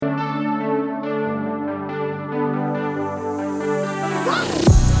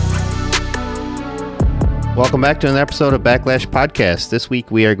Welcome back to another episode of Backlash Podcast. This week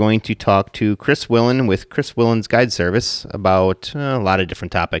we are going to talk to Chris Willen with Chris Willen's Guide Service about a lot of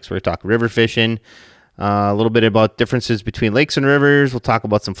different topics. We're going to talk river fishing, a little bit about differences between lakes and rivers. We'll talk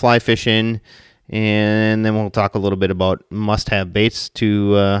about some fly fishing, and then we'll talk a little bit about must-have baits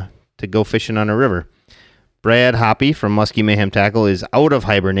to go fishing on a river. Brad Hoppe from Muskie Mayhem Tackle is out of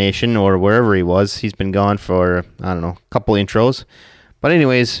hibernation or wherever he was. He's been gone for, a couple intros. But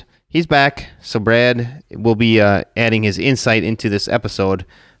anyways, he's back. So Brad will be adding his insight into this episode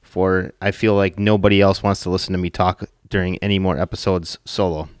for, I feel like nobody else wants to listen to me talk during any more episodes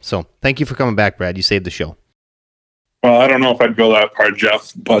solo. So thank you for coming back, Brad. You saved the show. Well, I don't know if I'd go that far,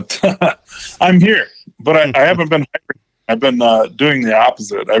 Jeff, but I'm here. But I haven't been I've been doing the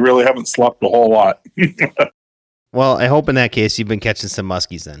opposite. I really haven't slept a whole lot. Well, I hope in that case you've been catching some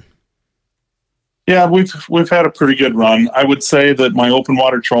muskies then. Yeah, we've had a pretty good run. I would say that my open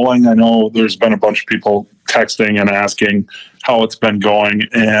water trolling, I know there's been a bunch of people texting and asking how it's been going,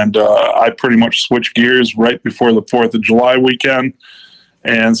 and I pretty much switched gears right before the 4th of July weekend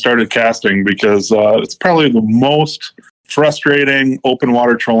and started casting because it's probably the most frustrating open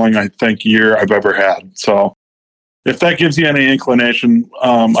water trolling, I think, year I've ever had. So if that gives you any inclination,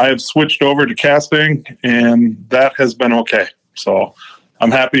 I have switched over to casting, and that has been okay. So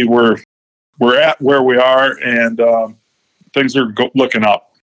I'm happy we're at where we are, and things are looking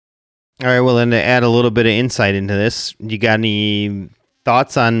up. All right, well, then to add a little bit of insight into this, you got any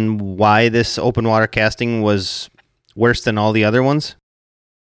thoughts on why this open water casting was worse than all the other ones?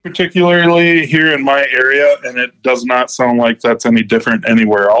 Particularly here in my area, and it does not sound like that's any different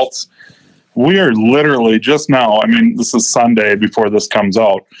anywhere else. We are literally just now, this is Sunday before this comes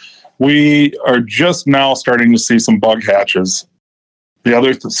out, we are just now starting to see some bug hatches. The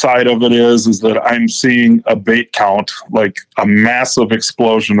other side of it is that I'm seeing a bait count, like a massive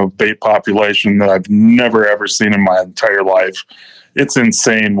explosion of bait population that I've never, ever seen in my entire life. It's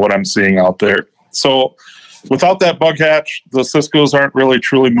insane what I'm seeing out there. So without that bug hatch, the Cisco's aren't really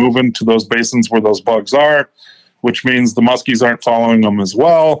truly moving to those basins where those bugs are, which means the muskies aren't following them as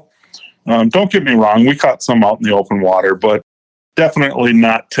well. Don't get me wrong, we caught some out in the open water, but definitely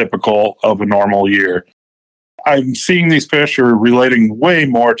not typical of a normal year. I'm seeing these fish are relating way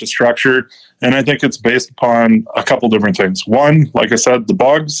more to structure, and I think it's based upon a couple different things. One, like I said, the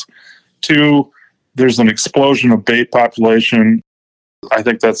bugs. Two, there's an explosion of bait population. I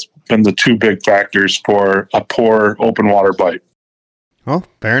think that's been the two big factors for a poor open water bite. Well,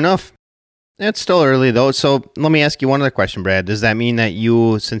 fair enough. It's still early, though, so let me ask you one other question, Brad. Does that mean that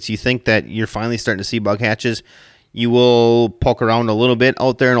since you think that you're finally starting to see bug hatches, you will poke around a little bit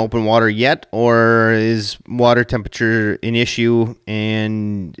out there in open water yet, or is water temperature an issue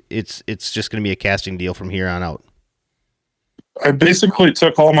and it's just going to be a casting deal from here on out? I basically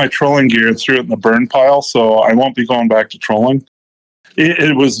took all my trolling gear and threw it in the burn pile, so I won't be going back to trolling.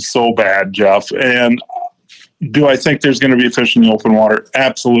 It was so bad, Jeff, and do I think there's going to be fish in the open water?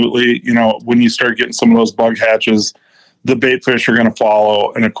 Absolutely. When you start getting some of those bug hatches, the bait fish are going to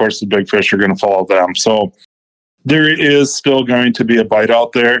follow, and of course the big fish are going to follow them. So there is still going to be a bite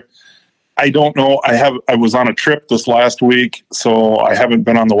out there. I don't know. I was on a trip this last week, so I haven't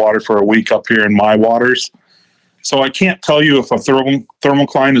been on the water for a week up here in my waters. So I can't tell you if a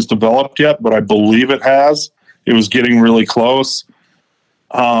thermocline is developed yet, but I believe it has. It was getting really close.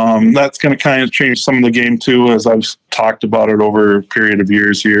 That's going to kind of change some of the game too, as I've talked about it over a period of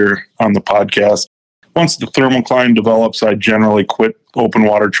years here on the podcast. Once the thermocline develops, I generally quit open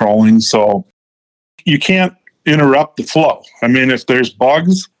water trolling. So you can't interrupt the flow. If there's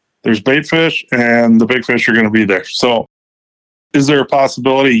bugs, there's bait fish, and the big fish are going to be there. So is there a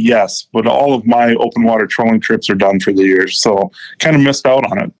possibility? Yes. But all of my open water trolling trips are done for the year. So kind of missed out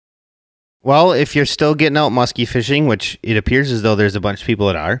on it. Well, if you're still getting out muskie fishing, which it appears as though there's a bunch of people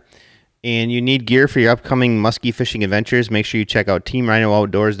that are, and you need gear for your upcoming muskie fishing adventures, make sure you check out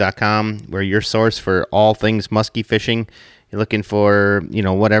TeamRhinoOutdoors.com. We're your source for all things muskie fishing. You're looking for,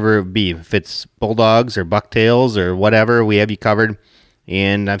 whatever it be. If it's bulldogs or bucktails or whatever, we have you covered.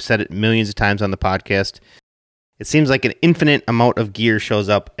 And I've said it millions of times on the podcast. It seems like an infinite amount of gear shows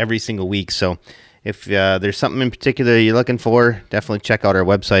up every single week. So if there's something in particular you're looking for, definitely check out our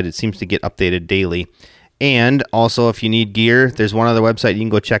website. It seems to get updated daily. And also, if you need gear, there's one other website you can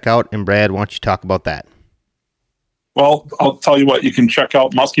go check out. And Brad, why don't you talk about that? Well, I'll tell you what, you can check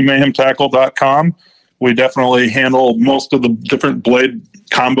out MuskieMayhemTackle.com. We definitely handle most of the different blade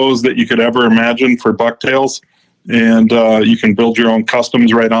combos that you could ever imagine for bucktails. And you can build your own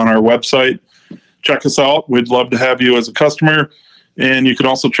customs right on our website. Check us out. We'd love to have you as a customer. And you can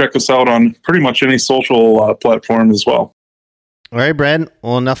also check us out on pretty much any social platform as well. All right, Brad.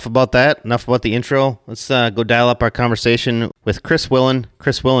 Well, enough about that. Enough about the intro. Let's go dial up our conversation with Chris Willen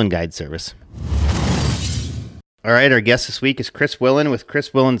Guide Service. All right, our guest this week is Chris Willen with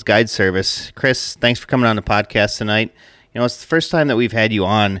Chris Willen's Guide Service. Chris, thanks for coming on the podcast tonight. You know, it's the first time that we've had you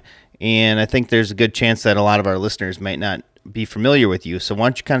on, and I think there's a good chance that a lot of our listeners might not be familiar with you. So why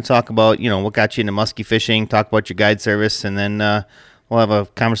don't you kind of talk about, what got you into muskie fishing, talk about your guide service, and then we'll have a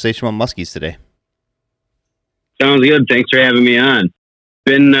conversation about muskies today. Sounds good. Thanks for having me on.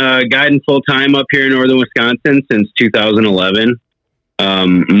 Been guiding full time up here in northern Wisconsin since 2011.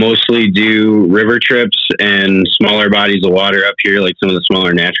 Mostly do river trips and smaller bodies of water up here, like some of the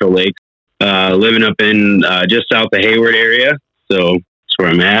smaller natural lakes. Living up in just south of Hayward area, so that's where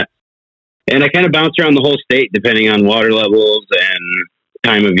I'm at. And I kind of bounce around the whole state depending on water levels and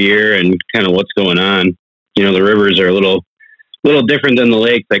time of year and kind of what's going on. You know, the rivers are a little different than the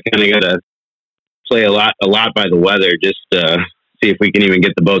lakes. I kind of got to play a lot by the weather, just see if we can even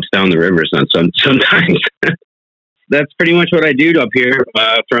get the boats down the rivers on sometimes. That's pretty much what I do up here,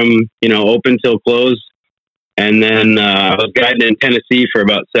 from open till close. And then I was guiding in Tennessee for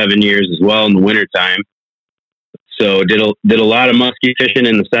about 7 years as well in the wintertime. So did a lot of muskie fishing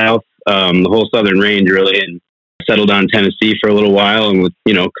in the south, the whole southern range really, and settled on Tennessee for a little while. And with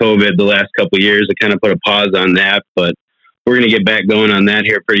COVID the last couple of years, I kind of put a pause on that, but we're going to get back going on that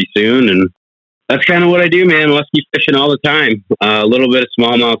here pretty soon. And that's kind of what I do, man. Muskie fishing all the time. A little bit of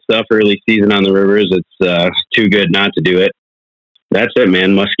smallmouth stuff early season on the rivers. It's too good not to do it. That's it,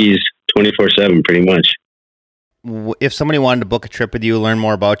 man. Muskies 24/7 pretty much. If somebody wanted to book a trip with you, learn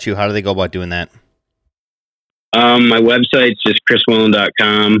more about you, how do they go about doing that? My website's just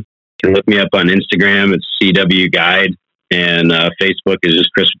chriswillen.com. You can look me up on Instagram. It's CW Guide. And Facebook is just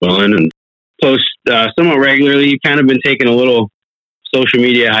Chris Willen. And post somewhat regularly. Kind of been taking a little social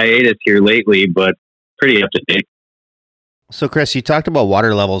media hiatus here lately, but pretty up to date. So, Chris, you talked about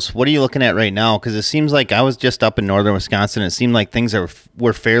water levels. What are you looking at right now? Because it seems like I was just up in northern Wisconsin. It seemed like things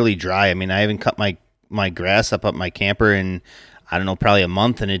were fairly dry. I mean, I haven't cut my grass up my camper in, I don't know, probably a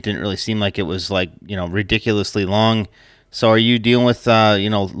month, and it didn't really seem like it was like, ridiculously long. So are you dealing with,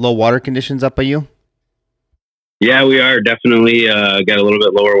 low water conditions up by you? Yeah, we are definitely got a little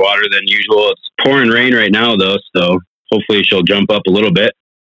bit lower water than usual. It's pouring rain right now, though, so hopefully she'll jump up a little bit.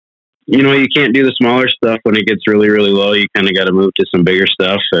 You can't do the smaller stuff when it gets really, really low. You kind of got to move to some bigger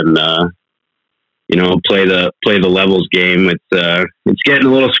stuff and, play the levels game. It's getting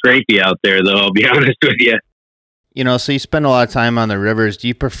a little scrapey out there, though, I'll be honest with you. So you spend a lot of time on the rivers. Do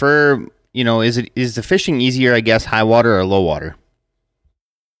you prefer, is the fishing easier, I guess, high water or low water?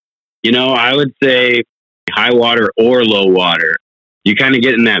 I would say high water or low water. You kind of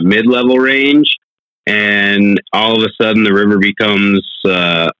get in that mid-level range, and all of a sudden the river becomes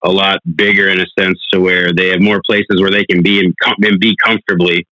a lot bigger in a sense to where they have more places where they can be and be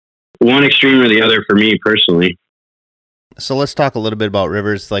comfortably. One extreme or the other for me personally. So let's talk a little bit about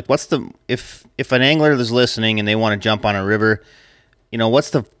rivers. Like, if an angler is listening and they want to jump on a river, what's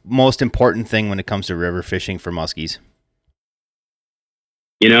the most important thing when it comes to river fishing for muskies?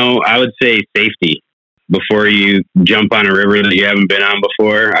 I would say safety. Before you jump on a river that you haven't been on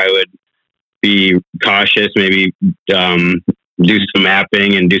before, I would be cautious, maybe do some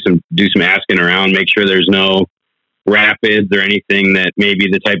mapping and do some asking around, make sure there's no rapids or anything that maybe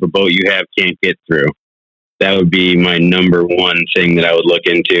the type of boat you have can't get through. That would be my number one thing that I would look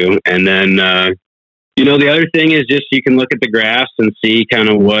into. And then, the other thing is just you can look at the graphs and see kind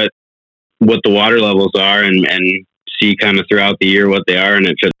of what the water levels are and see kind of throughout the year what they are. And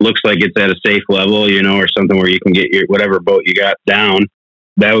if it looks like it's at a safe level, or something where you can get your whatever boat you got down,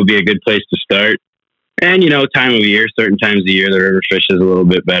 that would be a good place to start. And, time of year, certain times of the year, the river fish is a little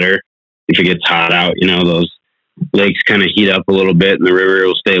bit better. If it gets hot out, those lakes kind of heat up a little bit and the river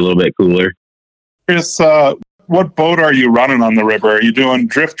will stay a little bit cooler. Chris, what boat are you running on the river? Are you doing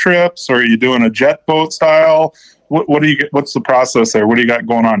drift trips or are you doing a jet boat style? What do you get? What's the process there? What do you got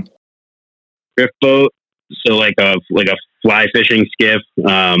going on? Drift boat. So like a fly fishing skiff,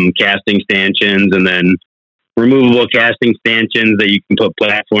 casting stanchions, and then removable casting stanchions that you can put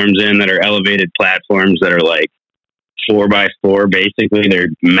platforms in that are elevated platforms that are like 4x4. Basically, they're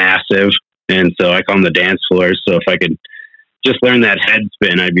massive. And so I call them the dance floors. So if I could just learn that head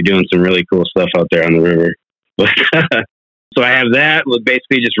spin, I'd be doing some really cool stuff out there on the river. So I have that. We'll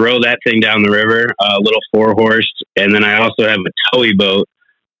basically just row that thing down the river, a little 4-horse. And then I also have a towy boat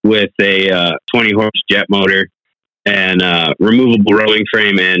with a 20-horse jet motor and removable rowing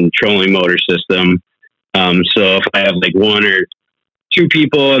frame and trolling motor system. So if I have like one or two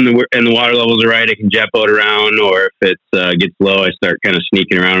people and the water levels are right, I can jet boat around. Or if it gets low, I start kind of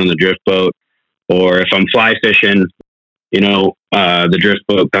sneaking around on the drift boat. Or if I'm fly fishing, the drift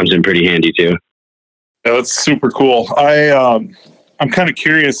boat comes in pretty handy too. Yeah, that's super cool. I'm kind of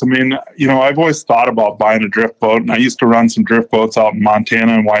curious. I mean, I've always thought about buying a drift boat, and I used to run some drift boats out in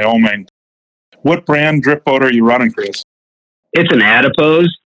Montana and Wyoming. What brand drift boat are you running, Chris? It's an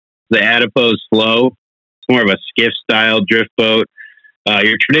Adipose, the Adipose Flow. It's more of a skiff style drift boat.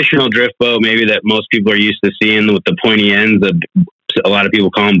 Your traditional drift boat, maybe that most people are used to seeing with the pointy ends. A lot of people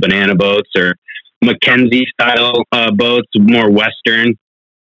call them banana boats or Mackenzie style boats, more Western.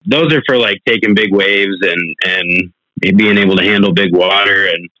 Those are for like taking big waves and being able to handle big water.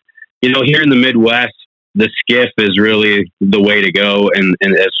 And, here in the Midwest, the skiff is really the way to go. And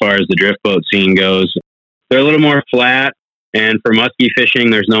as far as the drift boat scene goes, they're a little more flat. And for muskie fishing,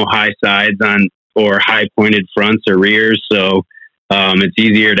 there's no high sides or high pointed fronts or rears. So it's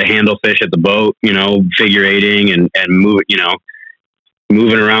easier to handle fish at the boat, figure eighting and move,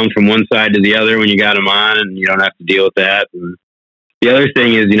 moving around from one side to the other when you got them on, and you don't have to deal with that. And the other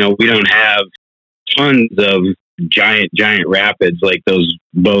thing is, we don't have tons of giant rapids like those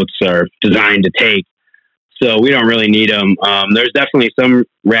boats are designed to take. So we don't really need them. There's definitely some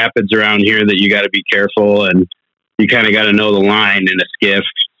rapids around here that you got to be careful, and you kind of got to know the line in a skiff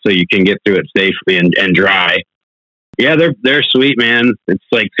so you can get through it safely and dry. Yeah, they're sweet, man. It's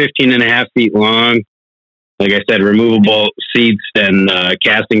like 15.5 feet long. Like I said, removable seats and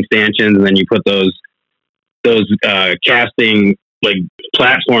casting stanchions, and then you put those casting like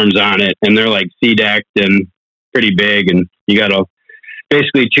platforms on it, and they're like sea-decked and pretty big, and you got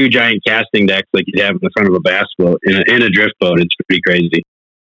basically 2 giant casting decks like you'd have in the front of a bass boat in a drift boat. It's pretty crazy.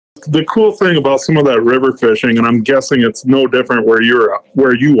 The cool thing about some of that river fishing, and I'm guessing it's no different where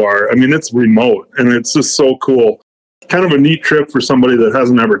you are. I mean, it's remote, and it's just so cool. Kind of a neat trip for somebody that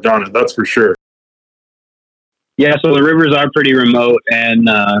hasn't ever done it. That's for sure. Yeah, so the rivers are pretty remote, and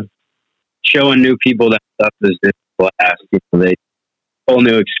showing new people that stuff is just a blast. They whole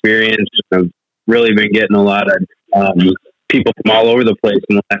new experience. I've really been getting a lot of people from all over the place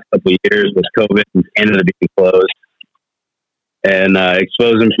in the last couple of years with COVID and Canada being closed, and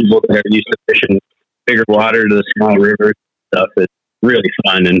exposing people that are used to fishing bigger water to the small rivers and stuff. It's really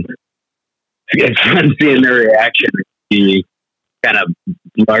fun, and it's fun seeing their reaction. The kind of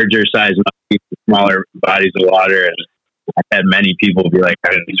larger size, smaller bodies of water, and I've had many people be like,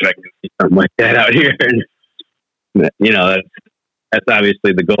 "I didn't expect to see something like that out here." And that's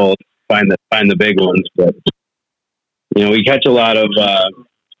obviously the goal: find the big ones. But we catch a lot of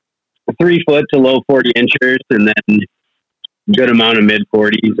 3 foot to low 40 inchers, and then a good amount of mid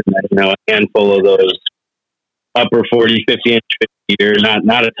 40s, and then a handful of those upper 40, 50 inch here.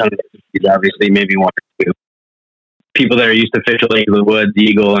 Not a ton of 50s, obviously, maybe 1 or 2. People that are used to fishing Lake of the Woods,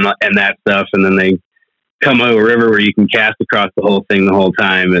 Eagle, and that stuff, and then they come to a river where you can cast across the whole thing the whole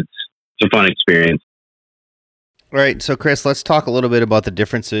time. It's a fun experience. All right, so Chris, let's talk a little bit about the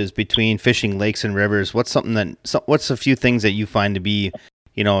differences between fishing lakes and rivers. What's a few things that you find to be,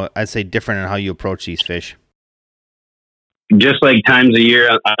 I'd say different in how you approach these fish? Just like times of year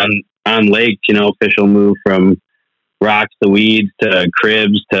on lakes, fish will move from rocks to weeds to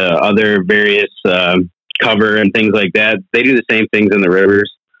cribs to other various cover and things like that. They do the same things in the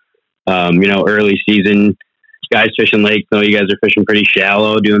rivers. Early season guys fishing lakes, you guys are fishing pretty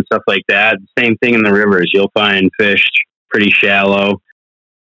shallow, doing stuff like that. Same thing in the rivers. You'll find fish pretty shallow,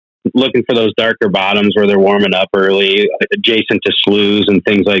 looking for those darker bottoms where they're warming up early, adjacent to sloughs and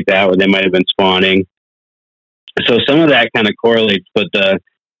things like that, where they might have been spawning. So some of that kind of correlates, but I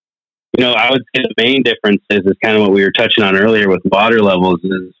would say the main difference is kind of what we were touching on earlier with water levels,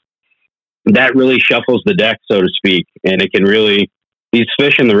 is that really shuffles the deck, so to speak. And it can really, these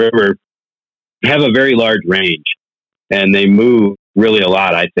fish in the river have a very large range, and they move really a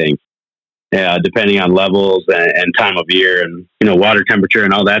lot, I think, depending on levels and time of year and, water temperature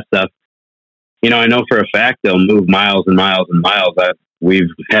and all that stuff. I know for a fact they'll move miles and miles and miles. We've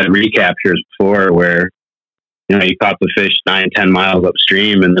had recaptures before where, you caught the fish 9-10 miles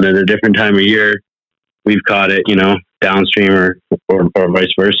upstream, and then at a different time of year, we've caught it, downstream or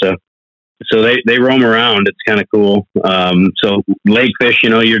vice versa. So they roam around. It's kind of cool. So lake fish,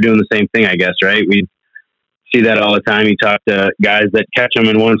 you're doing the same thing, I guess, right? We see that all the time. You talk to guys that catch them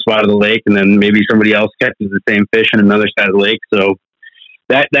in one spot of the lake, and then maybe somebody else catches the same fish in another side of the lake. So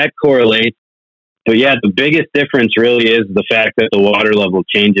that correlates. But yeah, the biggest difference really is the fact that the water level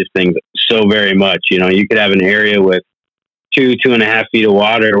changes things so very much. You could have an area with 2.5 feet of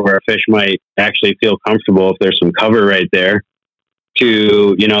water where a fish might actually feel comfortable if there's some cover right there,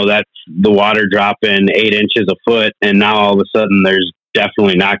 to, that's the water dropping 8 inches a foot. And now all of a sudden there's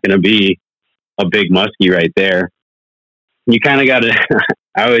definitely not going to be a big muskie right there. you kind of got to,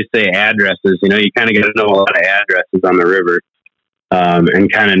 I always say addresses, you kind of got to know a lot of addresses on the river,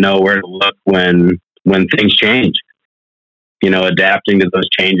 and kind of know where to look when things change. Adapting to those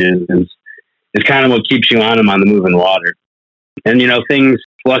changes is kind of what keeps you on them on the moving water. And, things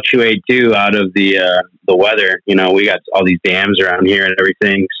fluctuate too out of the weather. We got all these dams around here and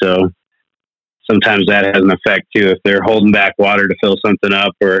everything. So sometimes that has an effect too. If they're holding back water to fill something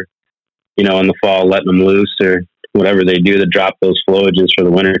up, or, in the fall, letting them loose, or whatever they do to drop those flowages for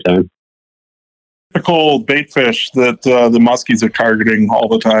the winter time. Typical bait fish that the muskies are targeting all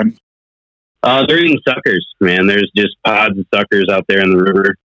the time. They're eating suckers, man. There's just pods of suckers out there in the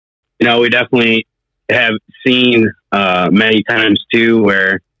river. We definitely have seen many times too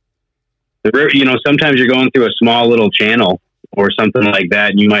where the river, sometimes you're going through a small little channel or something like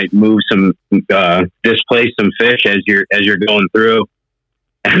that, and you might move some, displace some fish as you're going through.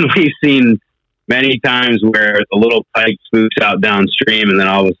 And we've seen many times where the little pike spooks out downstream, and then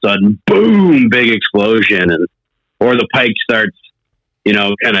all of a sudden, boom, big explosion, or the pike starts,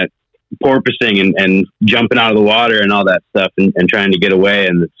 kind of porpoising and jumping out of the water and all that stuff, and trying to get away,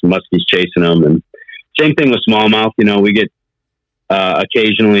 and it's muskies chasing them. And same thing with smallmouth. We get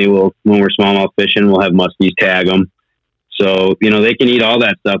occasionally when we're smallmouth fishing, we'll have muskies tag them. So they can eat all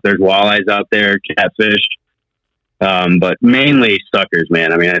that stuff. There's walleyes out there, catfish, but mainly suckers,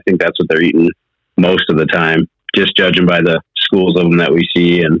 man. I mean, I think that's what they're eating most of the time, just judging by the schools of them that we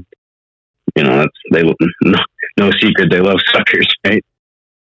see. And no secret, they love suckers, right?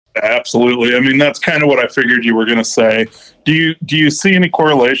 Absolutely. I mean, that's kind of what I figured you were going to say. Do you see any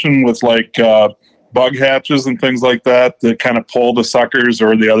correlation with like bug hatches and things like that kind of pull the suckers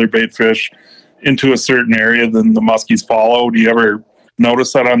or the other bait fish into a certain area, then the muskies follow? Do you ever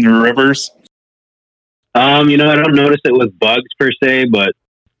notice that on the rivers? I don't notice it with bugs per se, but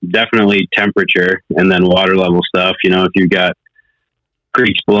definitely temperature and then water level stuff. If you've got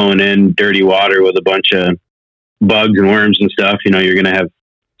creeks blowing in dirty water with a bunch of bugs and worms and stuff, you're going to have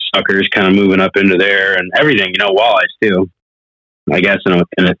suckers kind of moving up into there and everything, walleyes too. I guess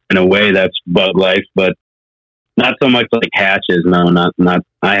in a way that's bug life, but not so much like hatches. No, not.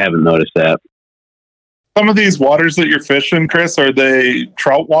 I haven't noticed that. Some of these waters that you're fishing, Chris, are they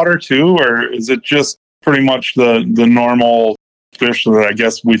trout water too, or is it just pretty much the normal fish that I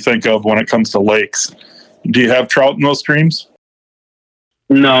guess we think of when it comes to lakes? Do you have trout in those streams?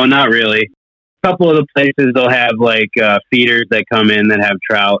 No, not really. A couple of the places they'll have like feeders that come in that have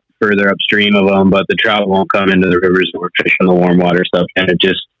trout further upstream of them, but the trout won't come into the rivers that we're fishing the warm water stuff, and it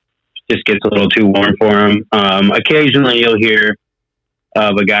just gets a little too warm for them. Occasionally you'll hear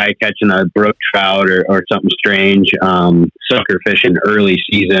of a guy catching a brook trout or something strange, sucker fishing early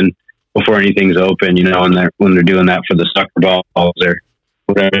season before anything's open, and when they're doing that for the sucker balls or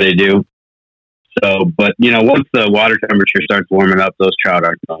whatever they do. So, but once the water temperature starts warming up, those trout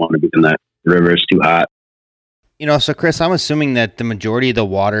aren't going to want to be in that river. It's too hot. So Chris, I'm assuming that the majority of the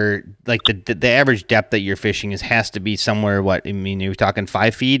water, like the average depth that you're fishing has to be somewhere, you're talking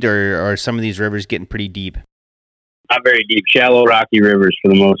 5 feet, or some of these rivers getting pretty deep? Not very deep, shallow, rocky rivers for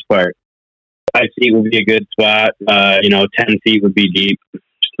the most part. 5 feet would be a good spot. 10 feet would be deep,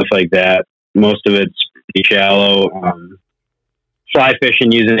 stuff like that. Most of it's pretty shallow. Fly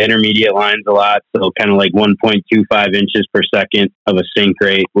fishing using intermediate lines a lot, so kind of like 1.25 inches per second of a sink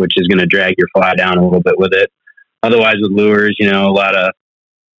rate, which is going to drag your fly down a little bit with it. Otherwise, with lures, a lot of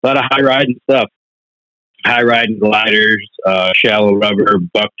high riding stuff, high riding gliders, shallow rubber,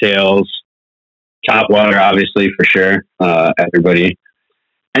 bucktails, top water, obviously for sure. Anybody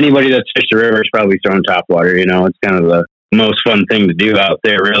that's fished the river is probably throwing top water. It's kind of the most fun thing to do out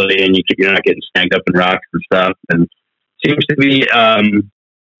there, really, and you're not getting snagged up in rocks and stuff. And seems to be,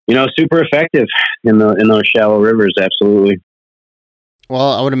 super effective in those shallow rivers. Absolutely.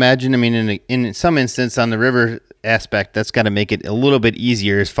 Well, I would imagine, in some instance on the river aspect, that's got to make it a little bit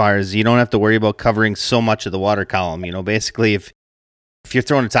easier as far as you don't have to worry about covering so much of the water column. Basically, if you're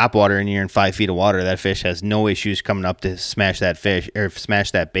throwing a top water and you're in 5 feet of water, that fish has no issues coming up to smash that fish or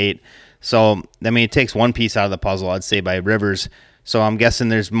smash that bait. So, it takes one piece out of the puzzle, I'd say, by rivers. So I'm guessing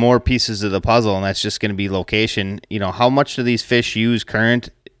there's more pieces of the puzzle, and that's just going to be location. How much do these fish use current?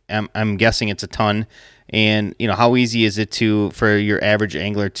 I'm guessing it's a ton. And, how easy is it for your average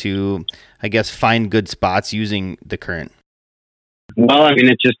angler to, I guess, find good spots using the current? Well,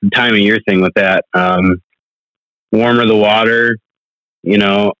 it's just the time of year thing with that. Warmer the water,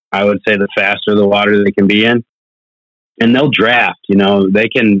 I would say the faster the water they can be in. And they'll draft, they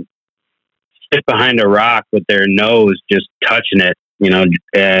can sit behind a rock with their nose just touching it,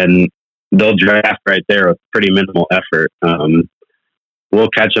 and they'll draft right there with pretty minimal effort. we'll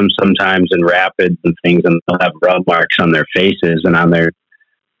catch them sometimes in rapids and things, and they'll have rub marks on their faces and on the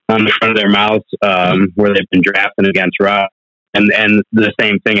front of their mouths where they've been drafting against rock. And the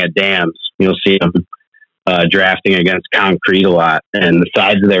same thing at dams. You'll see them drafting against concrete a lot, and the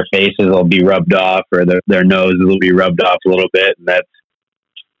sides of their faces will be rubbed off, or their noses will be rubbed off a little bit. And that's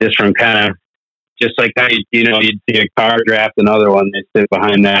just from kind of just like how you'd see a car draft another one. They sit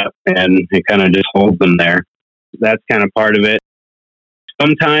behind that, and it kind of just holds them there. That's kind of part of it.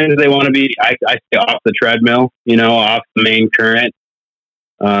 Sometimes they want to be, I say, off the treadmill, off the main current,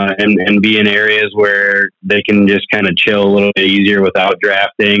 and be in areas where they can just kind of chill a little bit easier without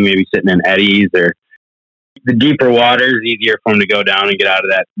drafting, maybe sitting in eddies, or the deeper water is easier for them to go down and get out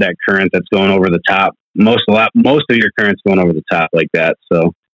of that current that's going over the top. Most of your current's going over the top like that.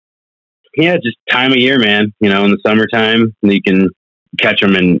 So yeah, just time of year, man. In the summertime, you can catch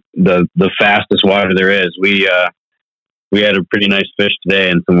them in the fastest water there is. We had a pretty nice fish today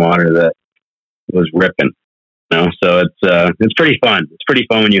in some water that was ripping. So it's pretty fun. It's pretty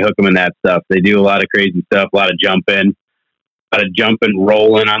fun when you hook them in that stuff. They do a lot of crazy stuff, a lot of jumping,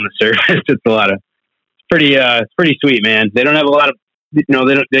 rolling on the surface. It's pretty sweet, man. They don't have a lot of,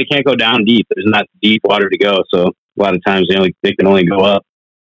 they can't go down deep. There's not deep water to go. So a lot of times they can only go up.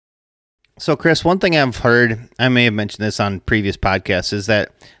 So Chris, one thing I've heard, I may have mentioned this on previous podcasts, is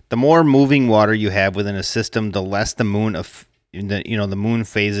that the more moving water you have within a system, the less the moon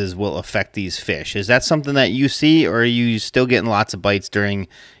phases will affect these fish. Is that something that you see, or are you still getting lots of bites during,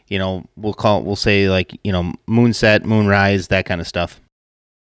 we'll say moonset, moonrise, that kind of stuff?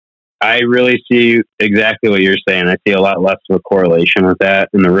 I really see exactly what you're saying. I see a lot less of a correlation with that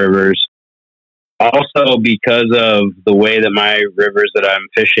in the rivers. Also, because of the way that my rivers that I'm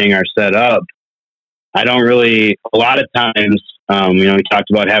fishing are set up, I don't really, a lot of times, we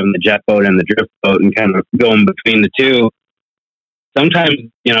talked about having the jet boat and the drift boat and kind of going between the two. Sometimes,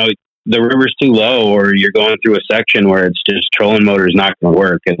 the river's too low, or you're going through a section where it's just trolling motor's not going to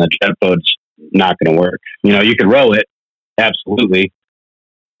work and the jet boat's not going to work. You could row it, absolutely.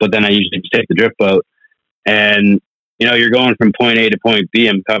 But then I usually just take the drift boat, and, you're going from point A to point B.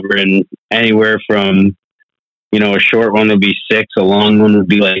 I'm covering anywhere from, a short one would be 6, a long one would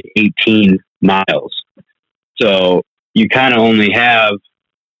be like 18 miles. So you kind of only have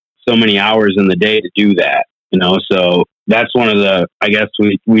so many hours in the day to do that, so that's one of the, I guess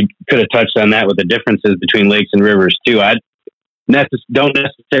we could have touched on that with the differences between lakes and rivers too. I don't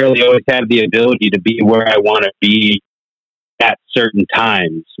necessarily always have the ability to be where I want to be at certain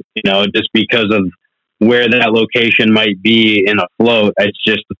times, just because of where that location might be in a float. It's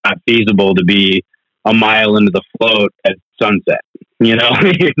just not feasible to be a mile into the float at sunset, and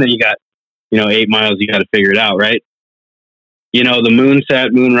then you got, 8 miles, you got to figure it out, right? The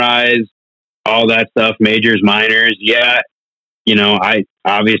moonset, moonrise, all that stuff, majors, minors. Yeah. I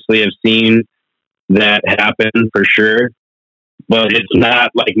obviously have seen that happen for sure, but it's not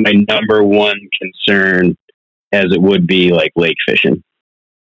like my number one concern as it would be like lake fishing.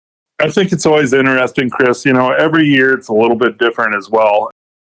 I think it's always interesting, Chris. Every year it's a little bit different as well.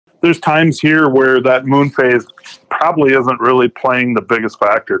 There's times here where that moon phase probably isn't really playing the biggest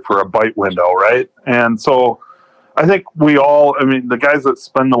factor for a bite window, right? And so I think the guys that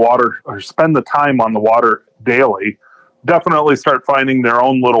spend the time on the water daily definitely start finding their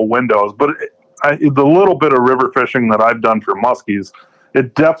own little windows. But the little bit of river fishing that I've done for muskies,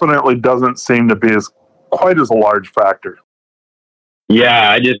 it definitely doesn't seem to be quite as a large factor.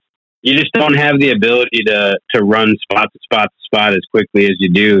 Yeah, you just don't have the ability to run spot to spot to spot as quickly as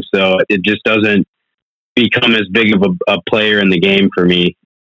you do. So it just doesn't become as big of a player in the game for me.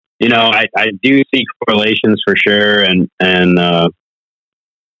 I do see correlations for sure and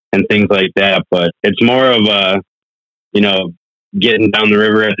things like that, but it's more of a, getting down the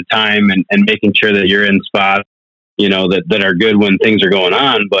river at the time and making sure that you're in spots, that are good when things are going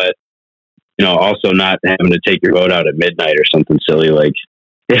on, but, also not having to take your boat out at midnight or something silly. Like,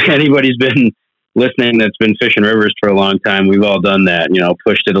 if anybody's been listening that's been fishing rivers for a long time, we've all done that,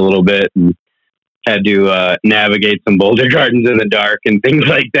 pushed it a little bit and had to navigate some boulder gardens in the dark and things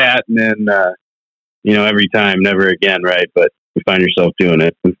like that. And then, every time, never again, right? But you find yourself doing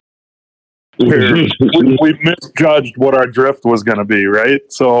it. We misjudged what our drift was going to be, right?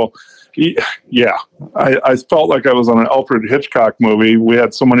 So, yeah, I felt like I was on an Alfred Hitchcock movie. We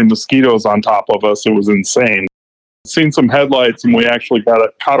had so many mosquitoes on top of us. It was insane. Seen some headlights, and we actually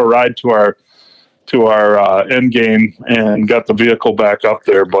caught a ride to our end game and got the vehicle back up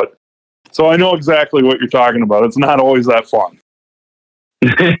there. But so I know exactly what you're talking about. It's not always that fun.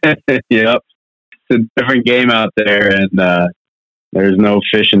 Yep. It's a different game out there, and there's no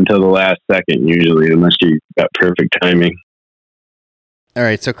fish until the last second usually, unless you got perfect timing. All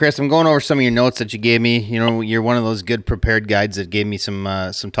right, so Chris, I'm going over some of your notes that you gave me. You know, you're one of those good prepared guides that gave me some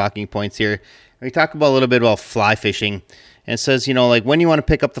talking points here. We talk about a little bit about fly fishing, and it says, you know, like when you want to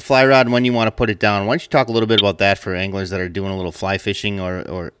pick up the fly rod and when you want to put it down. Why don't you talk a little bit about that for anglers that are doing a little fly fishing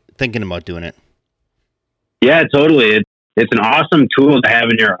or thinking about doing it? Yeah, totally. It's an awesome tool to have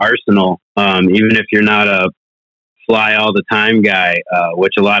in your arsenal, even if you're not a fly all the time guy,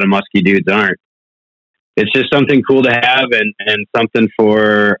 which a lot of musky dudes aren't. It's just something cool to have and something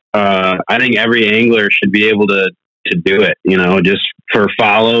for, I think every angler should be able to do it, you know, just for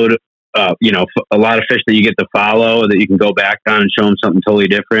followed, you know, a lot of fish that you get to follow that you can go back on and show them something totally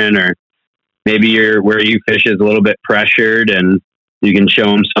different. Or maybe where you fish is a little bit pressured and you can show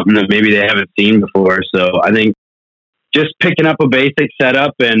them something that maybe they haven't seen before. So I think just picking up a basic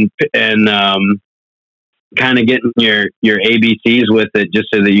setup and kind of getting your ABCs with it, just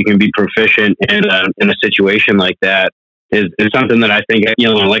so that you can be proficient in a situation like that is something that I think, you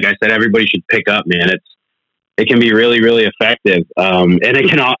know, like I said, everybody should pick up, man. It can be really, really effective. And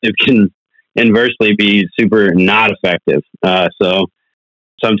it can inversely be super not effective. So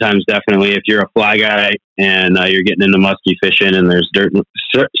sometimes definitely if you're a fly guy and you're getting into musky fishing and there's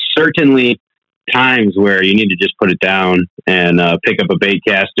certainly times where you need to just put it down and pick up a bait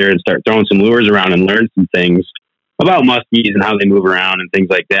caster and start throwing some lures around and learn some things about muskies and how they move around and things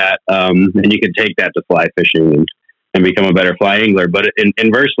like that. And you can take that to fly fishing and become a better fly angler. But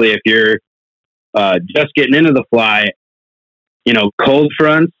inversely, if you're just getting into the fly, you know, cold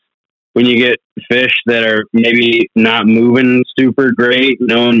fronts, when you get fish that are maybe not moving super great, you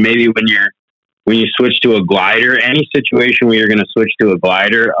know, and maybe when you switch to a glider, any situation where you're going to switch to a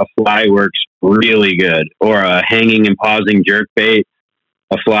glider, a fly works really good. Or a hanging and pausing jerk bait,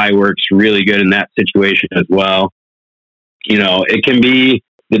 a fly works really good in that situation as well. You know, it can be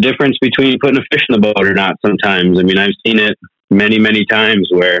the difference between putting a fish in the boat or not sometimes. I mean, I've seen it many, many times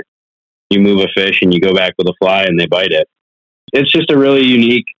where you move a fish and you go back with a fly and they bite it. It's just a really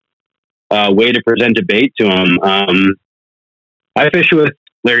unique way to present a bait to them. I fish with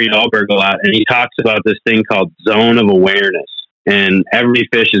Larry Dahlberg a lot, and he talks about this thing called zone of awareness. And every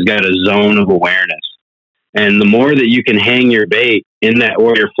fish has got a zone of awareness. And the more that you can hang your bait in that,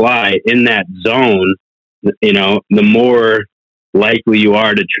 or your fly in that zone, you know, the more likely you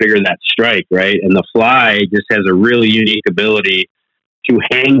are to trigger that strike, right? And the fly just has a really unique ability to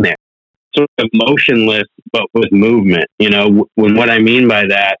hang there, sort of motionless, but with movement. You know, when what I mean by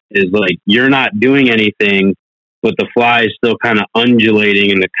that is like you're not doing anything, but the fly is still kind of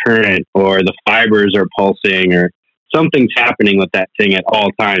undulating in the current, or the fibers are pulsing, or something's happening with that thing at all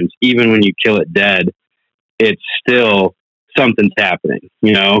times. Even when you kill it dead, it's still something's happening,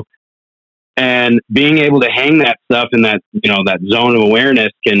 you know? And being able to hang that stuff in that, you know, that zone of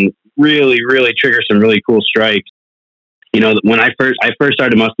awareness can really, really trigger some really cool strikes. You know, when I first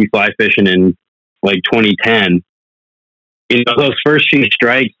started musky fly fishing in like 2010, you know, those first few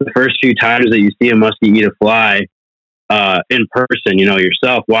strikes, the first few times that you see a muskie eat a fly in person, you know,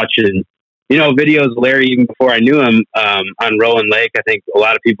 yourself watching, you know, videos of Larry even before I knew him on Rowan Lake. I think a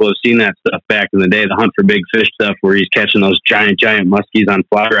lot of people have seen that stuff back in the day, the Hunt for Big Fish stuff, where he's catching those giant muskies on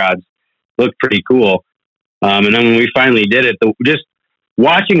fly rods. Looked pretty cool. And then when we finally did it, just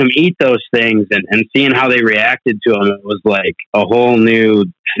watching them eat those things and seeing how they reacted to them, it was like a whole new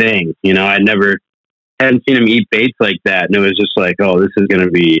thing. You know, hadn't seen them eat baits like that. And it was just like, oh, this is going to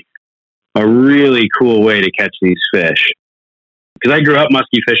be a really cool way to catch these fish. Because I grew up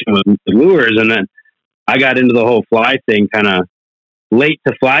musky fishing with lures, and then I got into the whole fly thing kind of late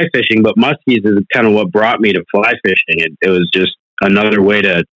to fly fishing, but muskies is kind of what brought me to fly fishing. It was just another way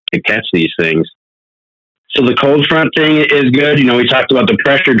to catch these things. So the cold front thing is good. You know, we talked about the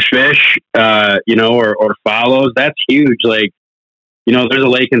pressured fish, you know, or follows. That's huge. Like, you know, there's a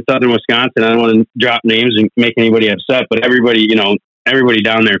lake in southern Wisconsin. I don't want to drop names and make anybody upset, but everybody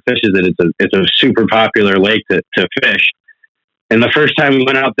down there fishes it. It's a super popular lake to fish. And the first time we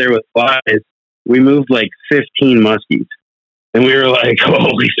went out there with flies, we moved like 15 muskies. And we were like,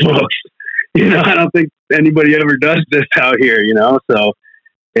 holy smokes. You know, I don't think anybody ever does this out here, you know? So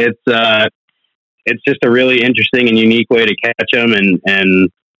it's just a really interesting and unique way to catch them and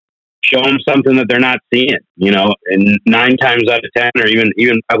show them something that they're not seeing, you know. And 9 times out of 10, or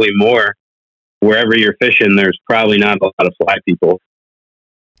even probably more, wherever you're fishing, there's probably not a lot of fly people.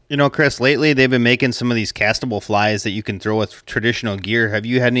 You know, Chris, lately they've been making some of these castable flies that you can throw with traditional gear. Have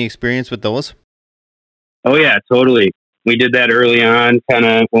you had any experience with those? Oh yeah, totally. We did that early on, kind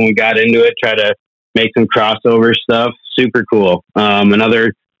of when we got into it, try to make some crossover stuff. Super cool.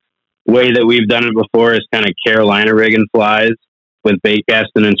 Another way that we've done it before is kind of Carolina rigging flies with bait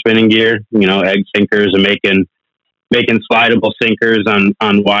casting and spinning gear, you know, egg sinkers, and making making slidable sinkers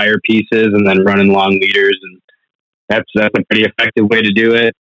on wire pieces and then running long leaders. And that's a pretty effective way to do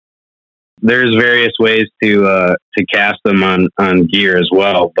it. There's various ways to cast them on gear as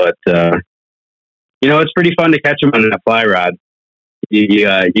well, but it's pretty fun to catch them on that fly rod. You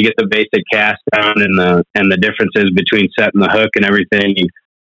get the basic cast down and the differences between setting the hook and everything.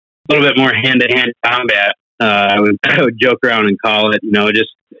 A little bit more hand-to-hand combat. I would joke around and call it, just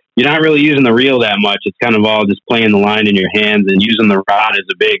you're not really using the reel that much. It's kind of all just playing the line in your hands and using the rod as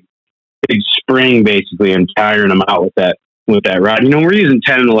a big spring basically and tiring them out with that rod. We're using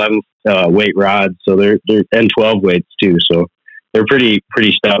 10 and 11 weight rods, so they're and 12 weights too, so they're pretty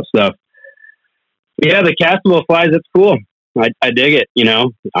stout stuff. But yeah, the castable flies, that's cool. I dig it.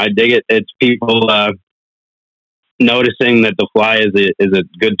 I dig it. It's people noticing that the fly is a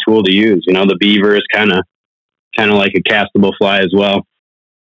good tool to use. The beaver is kind of like a castable fly as well.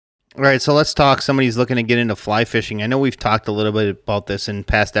 All right, so let's talk. Somebody's looking to get into fly fishing. I know we've talked a little bit about this in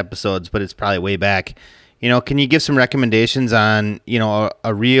past episodes, but it's probably way back. Can you give some recommendations on,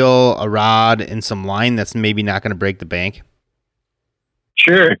 a reel, a rod, and some line that's maybe not going to break the bank?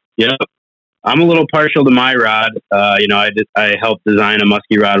 Sure. Yeah. I'm a little partial to my rod. I helped design a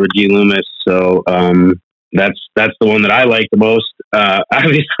muskie rod with G. Loomis, so that's the one that I like the most.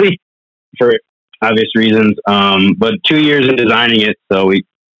 Obviously, for obvious reasons. But 2 years in designing it, so we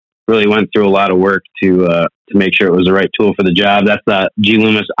really went through a lot of work to make sure it was the right tool for the job. That's the G.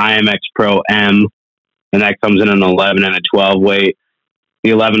 Loomis IMX Pro M, and that comes in an 11 and a 12 weight. The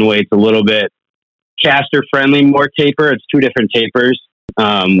 11 weight's a little bit caster friendly, more taper. It's two different tapers.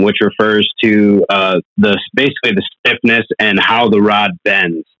 Which refers to basically the stiffness and how the rod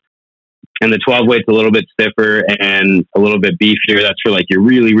bends. And the 12 weight's a little bit stiffer and a little bit beefier. That's for like your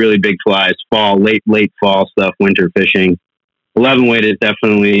really, really big flies, late fall stuff, winter fishing. 11 weight is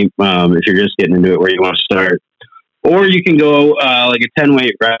definitely, if you're just getting into it, where you want to start. Or you can go like a 10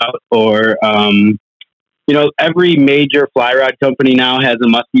 weight route, or every major fly rod company now has a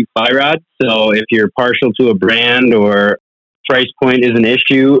muskie fly rod. So if you're partial to a brand or price point is an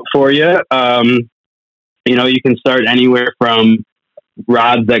issue for you, you can start anywhere from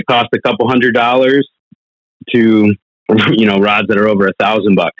rods that cost a couple $100 to rods that are over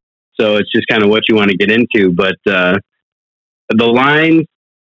 $1,000. So it's just kind of what you want to get into. But the line,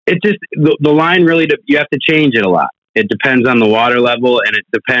 the line really, you have to change it a lot. It depends on the water level, and it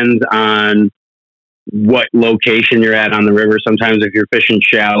depends on what location you're at on the river. Sometimes if you're fishing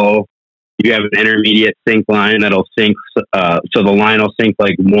shallow, you have an intermediate sink line that'll sink, so the line will sink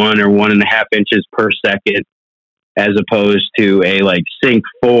like 1 or 1.5 inches per second, as opposed to a like sink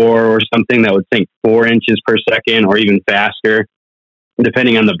 4 or something that would sink 4 inches per second or even faster,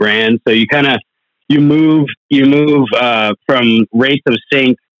 depending on the brand. So you move from rates of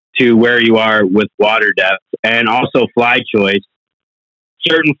sink to where you are with water depth, and also fly choice.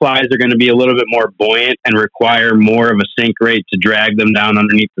 Certain flies are going to be a little bit more buoyant and require more of a sink rate to drag them down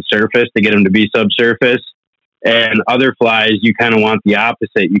underneath the surface to get them to be subsurface. And other flies, you kind of want the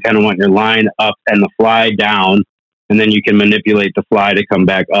opposite. You kind of want your line up and the fly down, and then you can manipulate the fly to come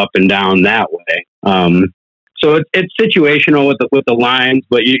back up and down that way. So it's situational with the lines,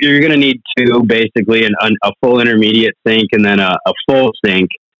 but you're going to need two, basically, a full intermediate sink and then a full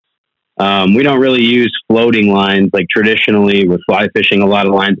sink. We don't really use floating lines like traditionally with fly fishing. A lot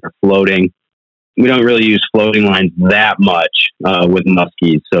of lines are floating. We don't really use floating lines that much with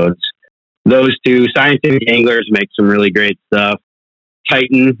muskies. So it's those two. Scientific Anglers make some really great stuff.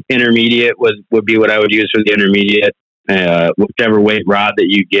 Titan intermediate would be what I would use for the intermediate. Whichever weight rod that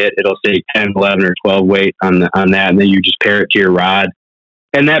you get, it'll say 10, 11, or 12 weight on that, and then you just pair it to your rod.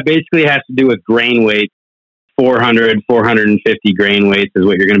 And that basically has to do with grain weight. 400, 450 grain weights is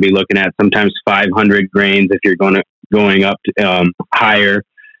what you're going to be looking at. Sometimes 500 grains if you're going up to, higher.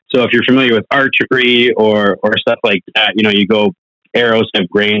 So if you're familiar with archery or stuff like that, you go, arrows have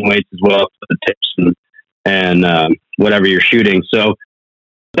grain weights as well for the tips and whatever you're shooting. So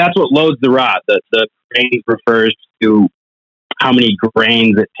that's what loads the rod. The grains refers to how many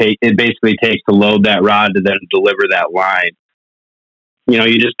grains it basically takes to load that rod to then deliver that line.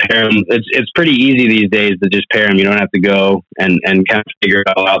 You just pair them. It's pretty easy these days to just pair them. You don't have to go and kind of figure it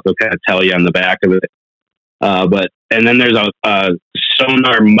all out. They'll kind of tell you on the back of it. And then there's a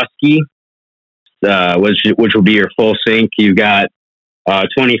Sonar Muskie, which will be your full sink. You've got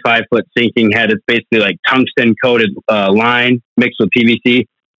 25-foot sinking head. It's basically like tungsten coated line mixed with PVC.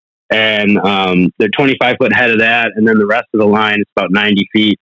 And they're 25-foot head of that. And then the rest of the line is about 90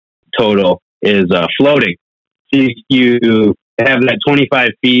 feet total is floating. So you have that 25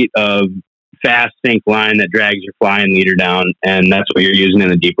 feet of fast sink line that drags your flying leader down, and that's what you're using in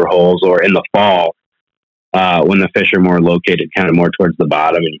the deeper holes or in the fall. when the fish are more located kind of more towards the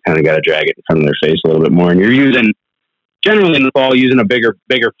bottom, and you kind of got to drag it in front of their face a little bit more. And you're generally in the fall, using a bigger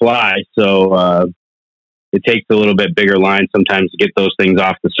fly. So it takes a little bit bigger line sometimes to get those things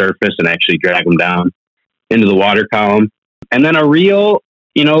off the surface and actually drag them down into the water column. And then a reel,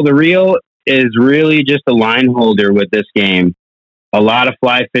 the reel is really just a line holder with this game. A lot of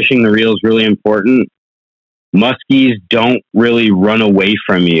fly fishing, the reel is really important. Muskies don't really run away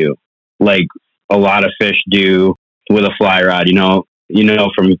from you like a lot of fish do with a fly rod.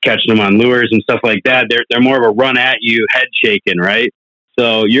 From catching them on lures and stuff like that, they're more of a run at you, head shaking, right?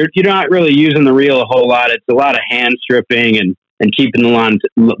 So you're not really using the reel a whole lot. It's a lot of hand stripping and keeping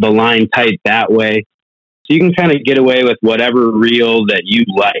the line tight that way. So you can kind of get away with whatever reel that you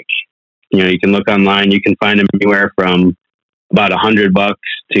like. You can look online. You can find them anywhere from about $100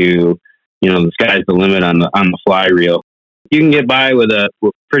 to, the sky's the limit on the fly reel. You can get by with a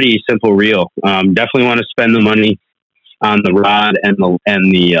pretty simple reel. Definitely want to spend the money on the rod and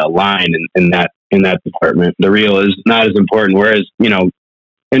the line in that department. The reel is not as important. Whereas,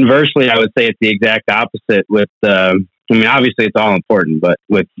 inversely, I would say it's the exact opposite with, obviously it's all important, but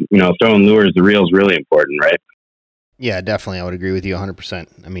with, throwing lures, the reel is really important, right? Yeah, definitely. I would agree with you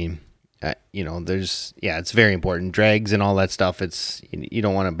 100%. I mean, it's very important. Drags and all that stuff. You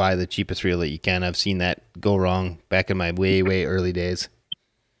don't want to buy the cheapest reel that you can. I've seen that go wrong back in my way, way early days.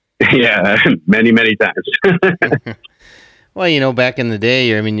 Yeah, many, many times. Well, back in the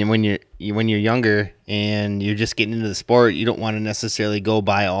day, when you're younger and you're just getting into the sport, you don't want to necessarily go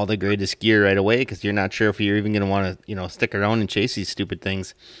buy all the greatest gear right away because you're not sure if you're even going to want to, stick around and chase these stupid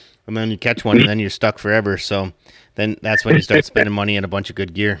things. And then you catch one and then you're stuck forever. So then that's when you start spending money on a bunch of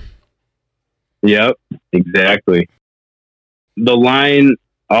good gear. Yep, exactly. The line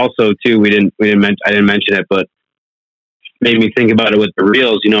also too. I didn't mention it, but made me think about it with the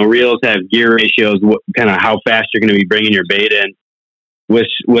reels. Reels have gear ratios, kind of how fast you're going to be bringing your bait in.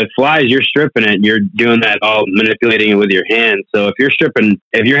 With flies, you're stripping it. You're doing that all manipulating it with your hand. So if you're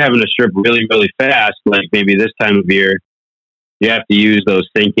having to strip really, really fast, like maybe this time of year, you have to use those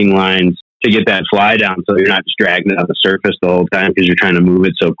sinking lines to get that fly down. So you're not just dragging it on the surface the whole time because you're trying to move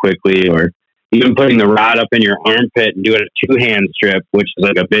it so quickly, or even putting the rod up in your armpit and doing a 2-hand strip, which is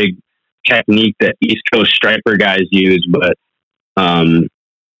like a big technique that East Coast striper guys use, but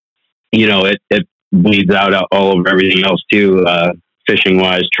it bleeds out all over everything else too, fishing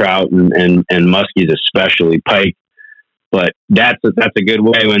wise, trout and muskies, especially pike. But that's a good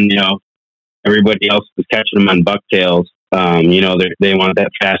way when everybody else is catching them on bucktails. They want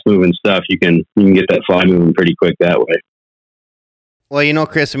that fast moving stuff. You can get that fly moving pretty quick that way. Well,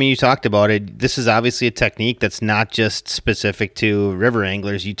 Chris, you talked about it. This is obviously a technique that's not just specific to river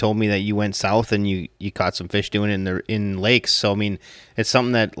anglers. You told me that you went south and you caught some fish doing it in lakes. So, it's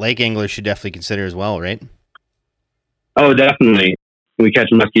something that lake anglers should definitely consider as well, right? Oh, definitely. We catch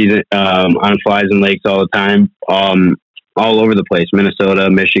muskies on flies in lakes all the time, all over the place. Minnesota,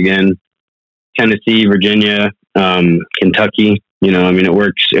 Michigan, Tennessee, Virginia, Kentucky. It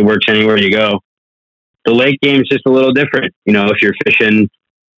works anywhere you go. The lake game is just a little different. If you're fishing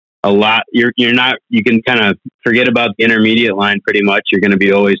a lot, you can kind of forget about the intermediate line pretty much. You're going to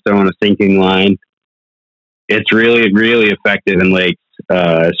be always throwing a sinking line. It's really, really effective in lakes,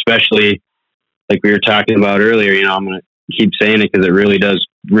 especially like we were talking about earlier. I'm going to keep saying it because it really does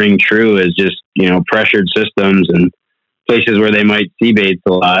ring true, is just, pressured systems and places where they might see baits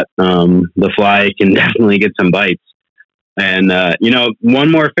a lot. The fly can definitely get some bites. And,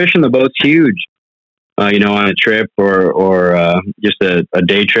 one more fish in the boat's huge. On a trip or just a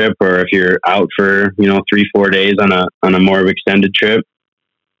day trip, or if you're out for 3-4 days on a more of extended trip,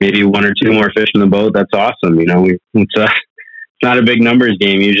 maybe 1 or 2 more fish in the boat. That's awesome. It's not a big numbers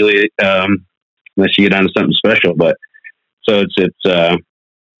game usually, unless you get onto something special. But so it's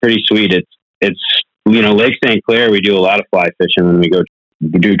pretty sweet. It's Lake St. Clair. We do a lot of fly fishing when we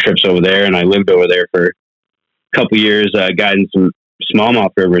do trips over there, and I lived over there for a couple years, guiding some smallmouth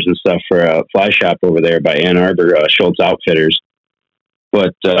rivers and stuff for a fly shop over there by Ann Arbor, Schultz Outfitters.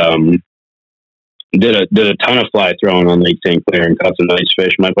 But did a ton of fly throwing on Lake St. Clair and caught some nice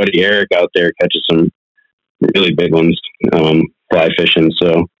fish. My buddy Eric out there catches some really big ones, fly fishing.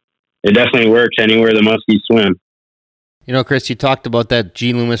 So it definitely works anywhere the muskies swim. Chris, you talked about that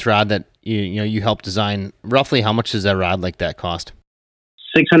G. Loomis rod that you helped design. Roughly how much does that rod like that cost?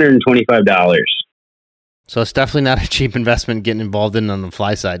 $625. So it's definitely not a cheap investment getting involved in on the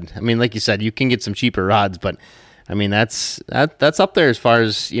fly side. Like you said, you can get some cheaper rods, but that's up there as far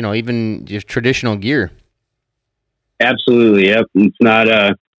as, even just traditional gear. Absolutely. Yep. It's not,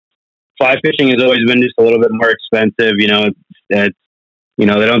 fly fishing has always been just a little bit more expensive. It's they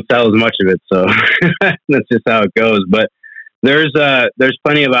don't sell as much of it. So that's just how it goes. But there's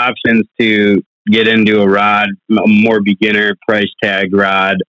plenty of options to get into a rod, a more beginner price tag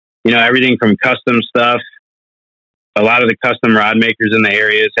rod. Everything from custom stuff. A lot of the custom rod makers in the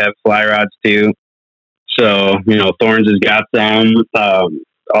areas have fly rods too. So, Thorns has got some,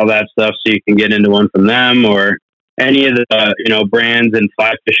 all that stuff. So you can get into one from them, or any of the, brands in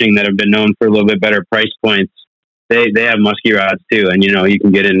fly fishing that have been known for a little bit better price points. They have musky rods too. And, you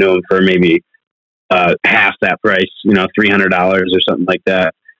can get into them for maybe half that price, $300 or something like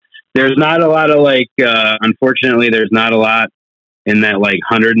that. There's not a lot of unfortunately, there's not a lot in that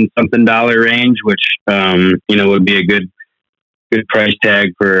 $100 and something range, which, would be a good price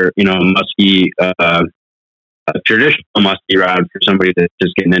tag for, a musky, a traditional musky rod for somebody that's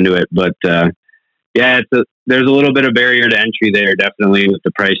just getting into it. But, there's a little bit of barrier to entry there, definitely with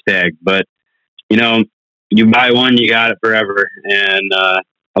the price tag, but, you buy one, you got it forever. And,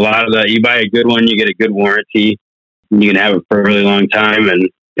 a lot of you buy a good one, you get a good warranty. You can have it for a really long time and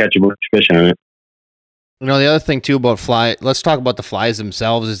catch a bunch of fish on it. The other thing too about let's talk about the flies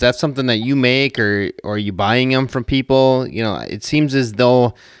themselves. Is that something that you make, or are you buying them from people? It seems as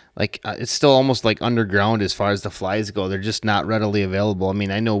though it's still almost like underground as far as the flies go. They're just not readily available. I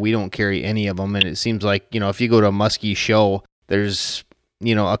mean, I know we don't carry any of them, and it seems like, if you go to a muskie show, there's,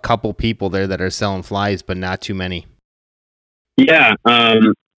 a couple people there that are selling flies, but not too many. Yeah.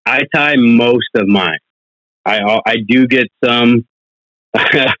 I tie most of mine. I do get some.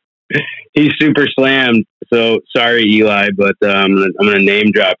 He's super slammed. So sorry, Eli, but I'm going to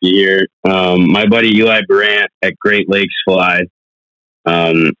name drop you here. My buddy Eli Brandt at Great Lakes Fly.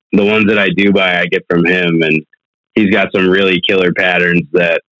 The ones that I do buy, I get from him, and he's got some really killer patterns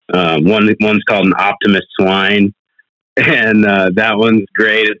that, one's called an Optimus Swine. And, that one's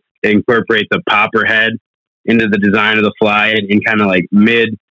great. It incorporates a popper head into the design of the fly, and kind of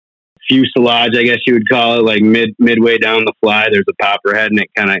mid fuselage, I guess you would call it, midway down the fly, there's a popper head, and it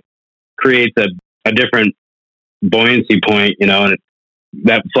kind of creates a different buoyancy point, and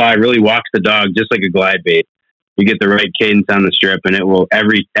that fly really walks the dog just like a glide bait. You get the right cadence on the strip, and it will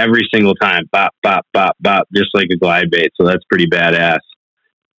every single time bop, bop, bop, bop, just like a glide bait. So that's pretty badass.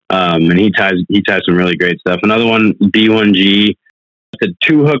 And he ties some really great stuff. Another one, B1G, it's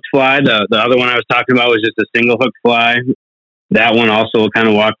a 2-hook fly. The other one I was talking about was just a single hook fly. That one also will kind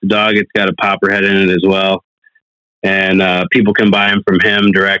of walk the dog. It's got a popper head in it as well. And people can buy them from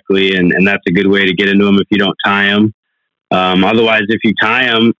him directly, and that's a good way to get into them if you don't tie them. Otherwise, if you tie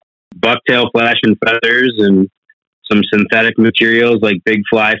them, bucktail flash and feathers and some synthetic materials like big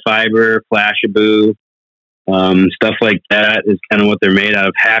fly fiber, Flashabou, stuff like that is kind of what they're made out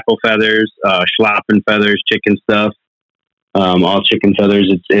of. Hackle feathers, schlappen feathers, chicken stuff, all chicken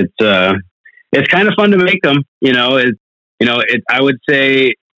feathers. It's kind of fun to make them. I would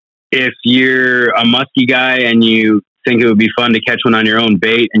say, if you're a musky guy and you think it would be fun to catch one on your own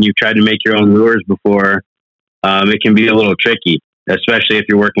bait, and you've tried to make your own lures before, it can be a little tricky, especially if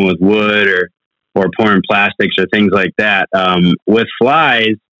you're working with wood or pouring plastics or things like that. With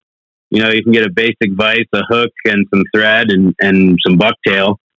flies, you can get a basic vise, a hook, and some thread and some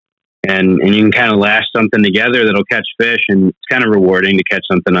bucktail, and you can kind of lash something together that'll catch fish, and it's kind of rewarding to catch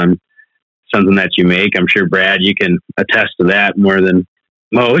something on something that you make. I'm sure, Brad, you can attest to that more than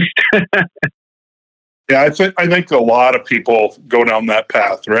most. Yeah, I think a lot of people go down that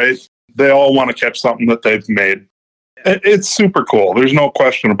path, right? They all want to catch something that they've made. It's super cool. There's no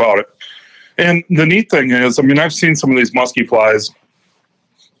question about it. And the neat thing is, I've seen some of these musky flies.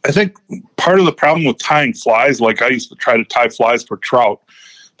 I think part of the problem with tying flies, like I used to try to tie flies for trout,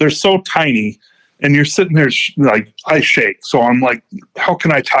 they're so tiny, and you're sitting there I shake. So I'm like, how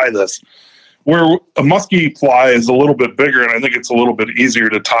can I tie this? Where a musky fly is a little bit bigger, and I think it's a little bit easier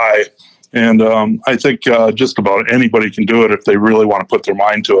to tie. And I think just about anybody can do it if they really want to put their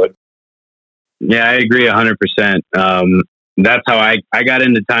mind to it. Yeah, I agree 100%. That's how I got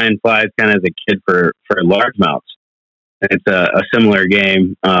into tying flies kind of as a kid for largemouths. It's a similar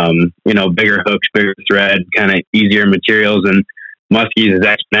game, bigger hooks, bigger thread, kind of easier materials, and muskies is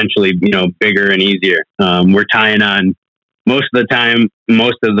exponentially, bigger and easier. We're tying on, most of the time,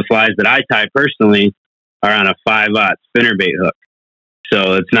 most of the flies that I tie personally are on a 5/0 spinnerbait hook.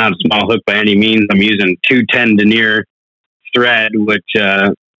 So it's not a small hook by any means. I'm using 210 denier thread, which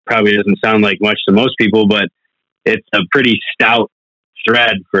probably doesn't sound like much to most people, but it's a pretty stout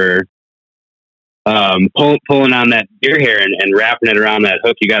thread for pulling on that deer hair and wrapping it around that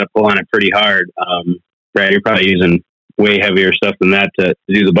hook. You got to pull on it pretty hard. Brad, you're probably using way heavier stuff than that to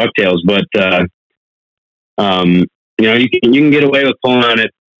do the bucktails, but you can get away with pulling on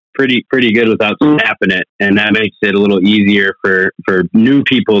it pretty good without snapping it, and that makes it a little easier for new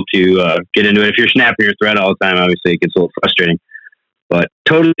people to get into it. If you're snapping your thread all the time, obviously it gets a little frustrating. But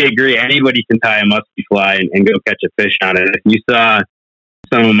totally agree. Anybody can tie a musky fly and go catch a fish on it. If you saw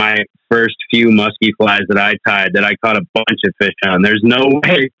some of my first few musky flies that I tied that I caught a bunch of fish on, there's no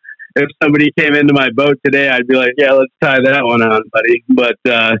way if somebody came into my boat today, I'd be like, yeah, let's tie that one on, buddy. But,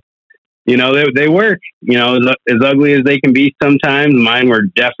 they work, as ugly as they can be sometimes. Mine were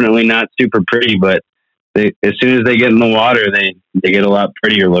definitely not super pretty, but as soon as they get in the water, they get a lot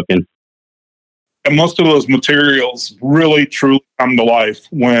prettier looking. And most of those materials really truly come to life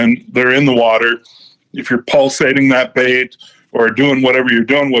when they're in the water. If you're pulsating that bait or doing whatever you're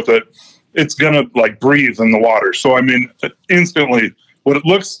doing with it, it's going to like breathe in the water. So, I mean, instantly, what it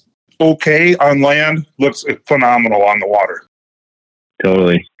looks okay on land looks phenomenal on the water.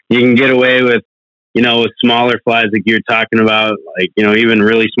 Totally. You can get away with, with smaller flies like you're talking about, like, even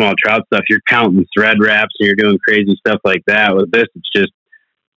really small trout stuff. You're counting thread wraps and you're doing crazy stuff like that. With this, it's just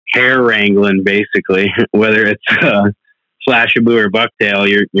hair wrangling, basically. Whether it's flashaboo or bucktail,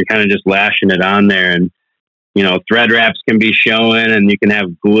 you're kind of just lashing it on there. And, thread wraps can be showing, and you can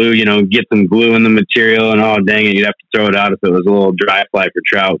have glue, get some glue in the material, and oh, dang it, you'd have to throw it out if it was a little dry fly for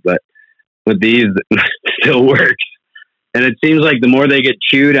trout. But with these, it still works. And it seems like the more they get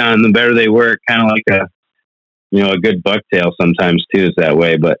chewed on, the better they work. Kind of like a good bucktail sometimes too is that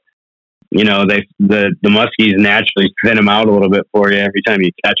way. But the muskies naturally thin them out a little bit for you every time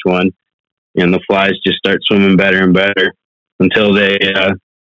you catch one, and the flies just start swimming better and better until they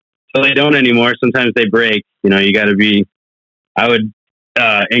don't anymore. Sometimes they break. You got to be. I would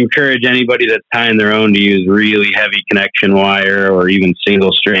encourage anybody that's tying their own to use really heavy connection wire or even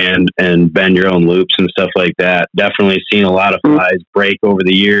single strand and bend your own loops and stuff like that. Definitely seen a lot of flies break over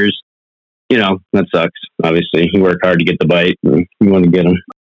the years. That sucks. Obviously, you work hard to get the bite and you want to get them.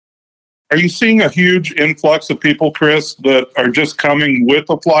 Are you seeing a huge influx of people, Chris, that are just coming with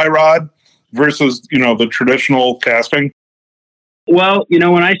a fly rod versus, the traditional casting? Well,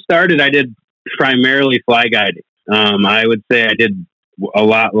 when I started, I did primarily fly guiding. I would say I did a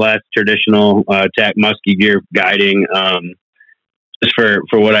lot less traditional tack musky gear guiding just for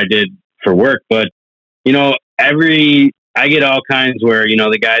what I did for work. But, I get all kinds where,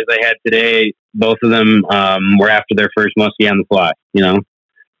 the guys I had today, both of them were after their first muskie on the fly,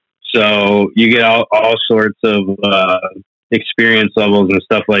 So you get all sorts of experience levels and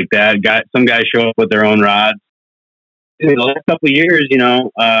stuff like that. Some guys show up with their own rods. In the last couple of years,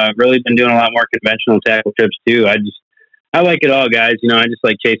 really been doing a lot more conventional tackle trips too. I like it all, guys. I just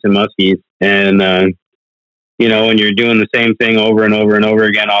like chasing muskies. And, when you're doing the same thing over and over and over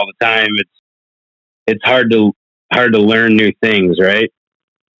again all the time, it's hard to learn new things, right?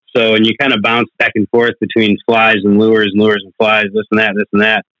 So, and you kind of bounce back and forth between flies and lures and flies, this and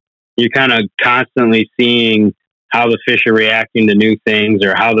that. You're kind of constantly seeing how the fish are reacting to new things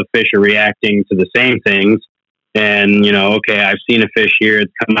or how the fish are reacting to the same things. And, okay, I've seen a fish here.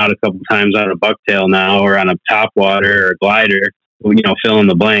 It's come out a couple times on a bucktail now or on a topwater or a glider, fill in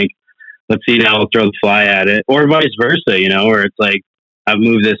the blank. Let's see, now we'll throw the fly at it. Or vice versa, where it's like, I've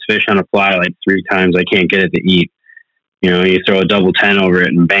moved this fish on a fly like 3 times. I can't get it to eat. You throw a double 10 over it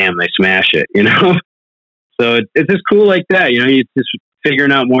and bam, they smash it, So it's just cool like that. You're just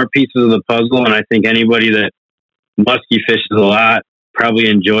figuring out more pieces of the puzzle. And I think anybody that musky fishes a lot probably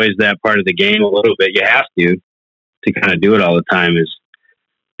enjoys that part of the game a little bit. You have to kind of do it all the time, is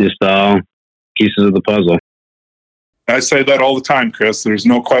just all pieces of the puzzle. I say that all the time, Chris. There's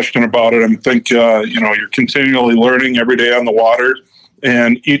no question about it. I think, you're continually learning every day on the water,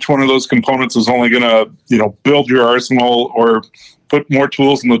 and each one of those components is only going to, build your arsenal or put more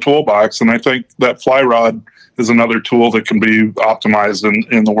tools in the toolbox. And I think that fly rod is another tool that can be optimized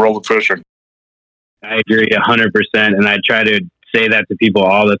in the world of fishing. I agree 100%. And I try to say that to people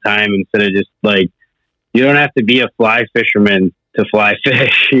all the time instead of just like, you don't have to be a fly fisherman to fly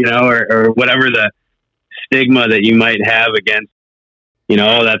fish, or whatever the stigma that you might have against,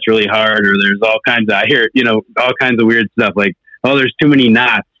 oh, that's really hard. Or there's all kinds of, I hear, all kinds of weird stuff like, oh, there's too many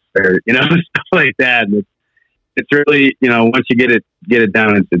knots or, stuff like that. And it's really, once you get it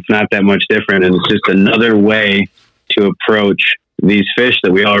down, it's not that much different. And it's just another way to approach these fish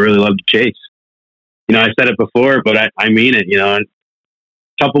that we all really love to chase. I said it before, but I mean it, a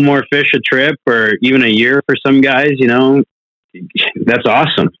couple more fish a trip or even a year for some guys, that's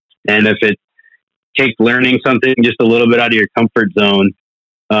awesome. And if it takes learning something just a little bit out of your comfort zone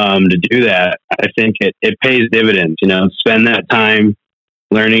to do that, I think it pays dividends, spend that time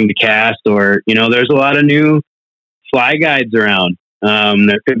learning to cast or, there's a lot of new fly guides around.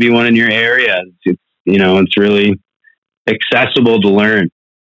 There could be one in your area. It's really accessible to learn.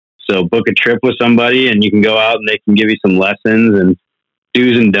 So book a trip with somebody and you can go out and they can give you some lessons and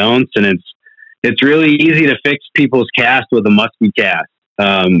do's and don'ts. And it's really easy to fix people's cast with a musky cast,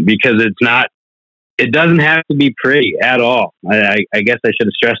 because it doesn't have to be pretty at all. I guess I should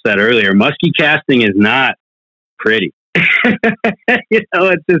have stressed that earlier. Musky casting is not pretty.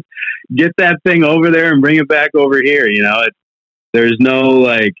 It's just get that thing over there and bring it back over here. There's no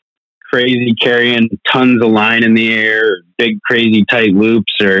like crazy carrying tons of line in the air, or big crazy tight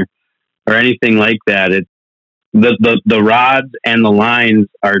loops or anything like that. It's the rods and the lines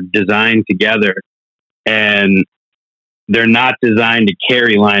are designed together, and they're not designed to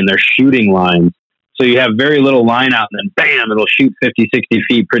carry line. They're shooting lines. So you have very little line out and then bam, it'll shoot 50, 60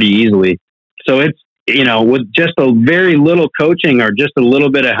 feet pretty easily. So it's, with just a very little coaching or just a little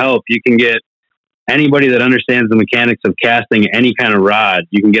bit of help, you can get anybody that understands the mechanics of casting any kind of rod,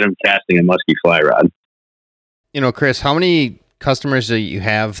 you can get them casting a musky fly rod. Chris, how many customers do you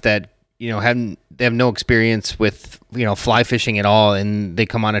have that, they have no experience with, fly fishing at all, and they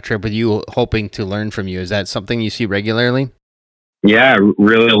come on a trip with you hoping to learn from you? Is that something you see regularly? Yeah,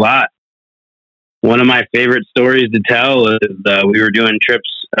 really a lot. One of my favorite stories to tell is we were doing trips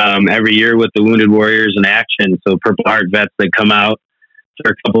every year with the Wounded Warriors in Action. So Purple Heart vets that come out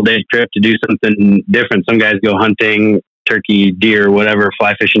for a couple-day trip to do something different. Some guys go hunting, turkey, deer, whatever,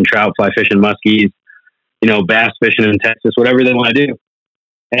 fly fishing trout, fly fishing muskies, bass fishing in Texas, whatever they want to do.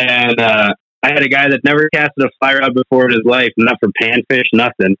 And I had a guy that never casted a fly rod before in his life, not for panfish,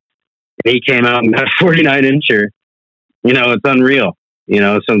 nothing. And he came out and got a 49-incher. It's unreal.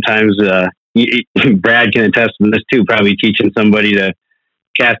 Sometimes Brad can attest to this too, probably teaching somebody to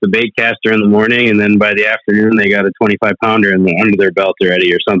cast a bait caster in the morning, and then by the afternoon they got a 25-pounder under their belt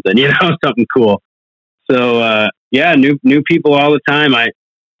already or something, something cool. So, new people all the time. I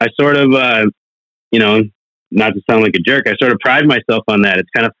sort of, not to sound like a jerk, I sort of pride myself on that. It's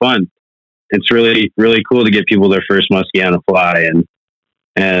kind of fun. It's really, really cool to get people their first muskie on a fly.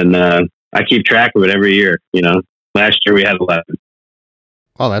 And I keep track of it every year. Last year we had 11.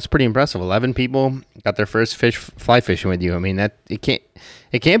 Oh, that's pretty impressive. 11 people got their first fly fishing with you. I mean, it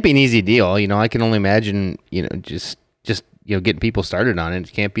can't be an easy deal. I can only imagine, just getting people started on it.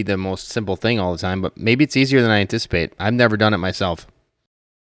 It can't be the most simple thing all the time, but maybe it's easier than I anticipate. I've never done it myself.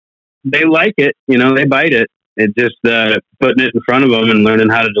 They like it, they bite it. It's just putting it in front of them and learning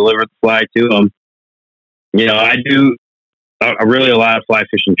how to deliver the fly to them. I do a lot of fly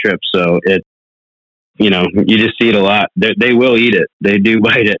fishing trips, so you just see it a lot. They will eat it. They do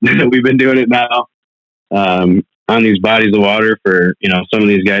bite it. We've been doing it now on these bodies of water for, some of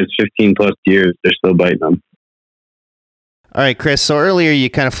these guys 15 plus years. They're still biting them. All right, Chris. So earlier you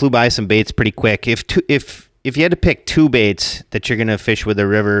kind of flew by some baits pretty quick. If you had to pick two baits that you're going to fish with a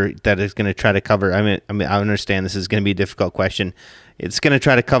river that is going to try to cover, I understand this is going to be a difficult question. It's going to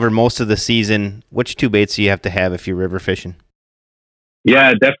try to cover most of the season. Which two baits do you have to have if you're river fishing?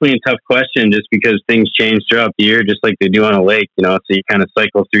 Yeah, definitely a tough question just because things change throughout the year, just like they do on a lake, so you kind of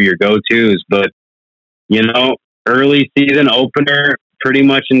cycle through your go-tos. But, early season opener, pretty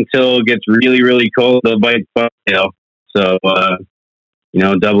much until it gets really, really cold, they'll bite bucktail. So, 8,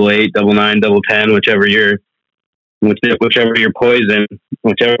 9, 10, whichever your poison,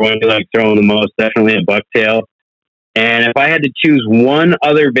 whichever one you like throwing the most, definitely a bucktail. And if I had to choose one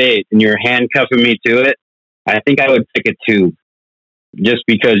other bait and you're handcuffing me to it, I think I would pick a tube. Just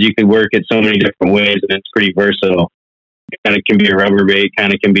because you could work it so many different ways and it's pretty versatile. Kind of can be a rubber bait,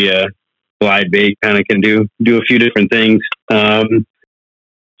 kind of can be a glide bait, kind of can do a few different things.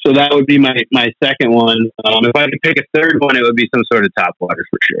 So that would be my second one. If I could pick a third one, it would be some sort of topwater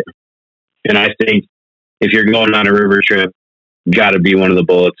for sure. And I think if you're going on a river trip, got to be one of the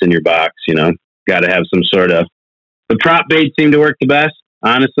bullets in your box. Got to have some sort of. The prop baits seem to work the best.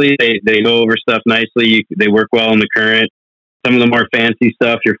 Honestly, they go over stuff nicely. They work well in the current. Some of the more fancy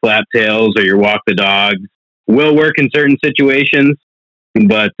stuff, your flat tails or your walk the dogs, will work in certain situations,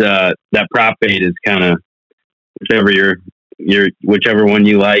 but that prop bait is kind of whichever one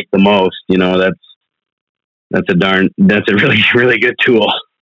you like the most. That's a really, really good tool.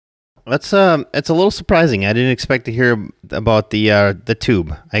 It's a little surprising. I didn't expect to hear about the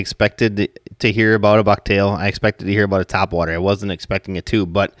tube. I expected to hear about a bucktail. I expected to hear about a topwater. I wasn't expecting a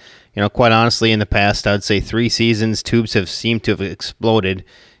tube, but quite honestly, in the past, I would say 3 seasons, tubes have seemed to have exploded.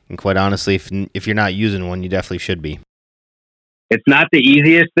 And quite honestly, if you're not using one, you definitely should be. It's not the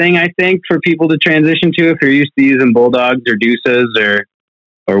easiest thing, I think, for people to transition to if you're used to using bulldogs or deuces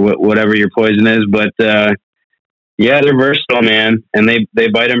or whatever your poison is. But yeah, they're versatile, man, and they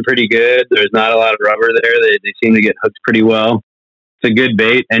bite them pretty good. There's not a lot of rubber there. They seem to get hooked pretty well. It's a good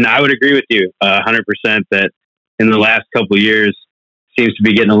bait, and I would agree with you 100% that in the last couple of years, seems to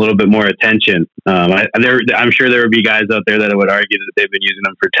be getting a little bit more attention. I'm sure there would be guys out there that would argue that they've been using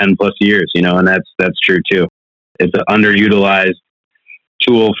them for 10 plus years, and that's true too. It's an underutilized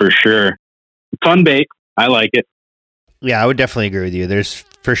tool for sure. Fun bait. I like it. Yeah, I would definitely agree with you. There's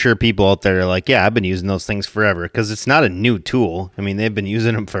for sure people out there that are like, yeah, I've been using those things forever, because it's not a new tool. I mean, they've been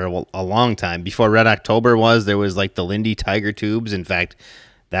using them for a long time. Before Red October there was like the Lindy Tiger tubes. In fact,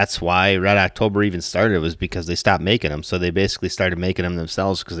 that's why Red October even started, was because they stopped making them. So they basically started making them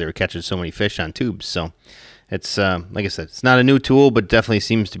themselves because they were catching so many fish on tubes. So it's like I said, it's not a new tool, but definitely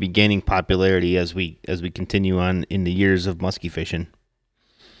seems to be gaining popularity as we continue on in the years of muskie fishing.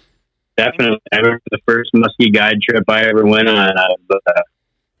 Definitely. I remember the first muskie guide trip I ever went on. I was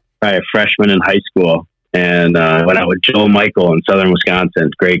probably a freshman in high school, and I went out with Joe Michael in southern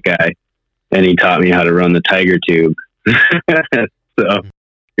Wisconsin. Great guy. And he taught me how to run the Tiger tube. So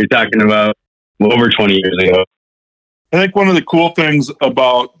you're talking about over 20 years ago. I think one of the cool things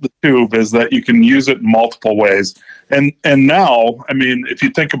about the tube is that you can use it in multiple ways. And now, I mean, if you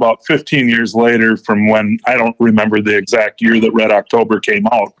think about 15 years later from when, I don't remember the exact year that Red October came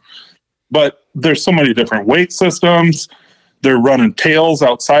out, but there's so many different weight systems. They're running tails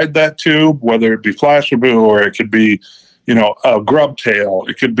outside that tube, whether it be Flashabou or it could be, a grub tail.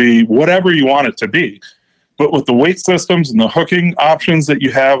 It could be whatever you want it to be. But with the weight systems and the hooking options that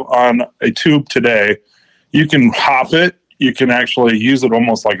you have on a tube today, you can hop it. You can actually use it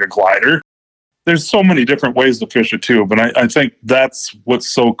almost like a glider. There's so many different ways to fish a tube. And I think that's what's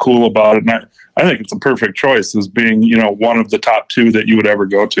so cool about it. And I think it's a perfect choice as being, one of the top two that you would ever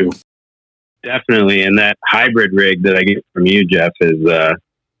go to. Definitely. And that hybrid rig that I get from you, Jeff, is the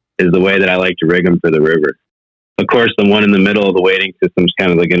way that I like to rig them for the river. Of course, the one in the middle of the weighting system is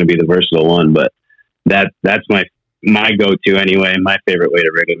kind of going to be the versatile one, but that's my go-to anyway. My favorite way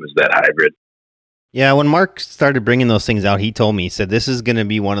to rig them is that hybrid. Yeah, when Mark started bringing those things out, he told me, he said, this is going to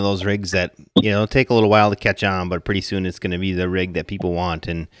be one of those rigs that, take a little while to catch on, but pretty soon it's going to be the rig that people want.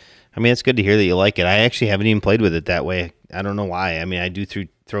 And I mean, it's good to hear that you like it. I actually haven't even played with it that way. I don't know why. I mean, I do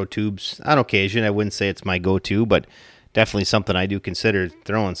throw tubes on occasion. I wouldn't say it's my go-to, but definitely something I do consider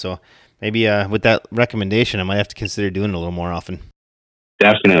throwing. So maybe with that recommendation, I might have to consider doing it a little more often.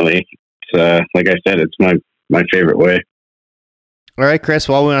 Definitely. It's, like I said, it's my favorite way. All right, Chris.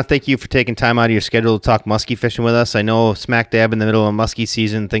 Well, we want to thank you for taking time out of your schedule to talk muskie fishing with us. I know smack dab in the middle of muskie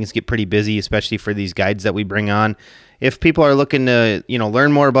season, things get pretty busy, especially for these guides that we bring on. If people are looking to,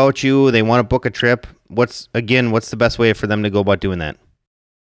 learn more about you, they want to book a trip, what's the best way for them to go about doing that?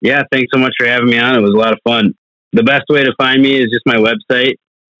 Yeah, thanks so much for having me on. It was a lot of fun. The best way to find me is just my website,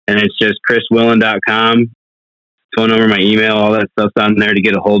 and it's just chriswillen.com. Phone number, my email, all that stuff's on there to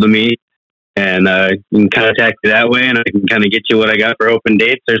get a hold of me. And you can contact me that way, and I can kind of get you what I got for open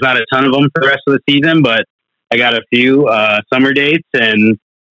dates. There's not a ton of them for the rest of the season, but I got a few summer dates and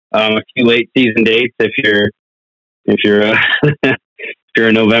a few late season dates if you're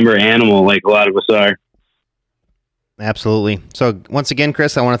a November animal like a lot of us are. Absolutely. So once again,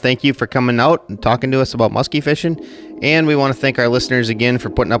 Chris, I want to thank you for coming out and talking to us about muskie fishing. And we want to thank our listeners again for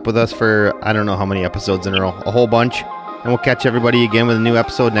putting up with us for, I don't know how many episodes in a row, a whole bunch. And we'll catch everybody again with a new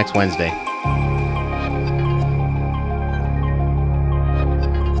episode next Wednesday.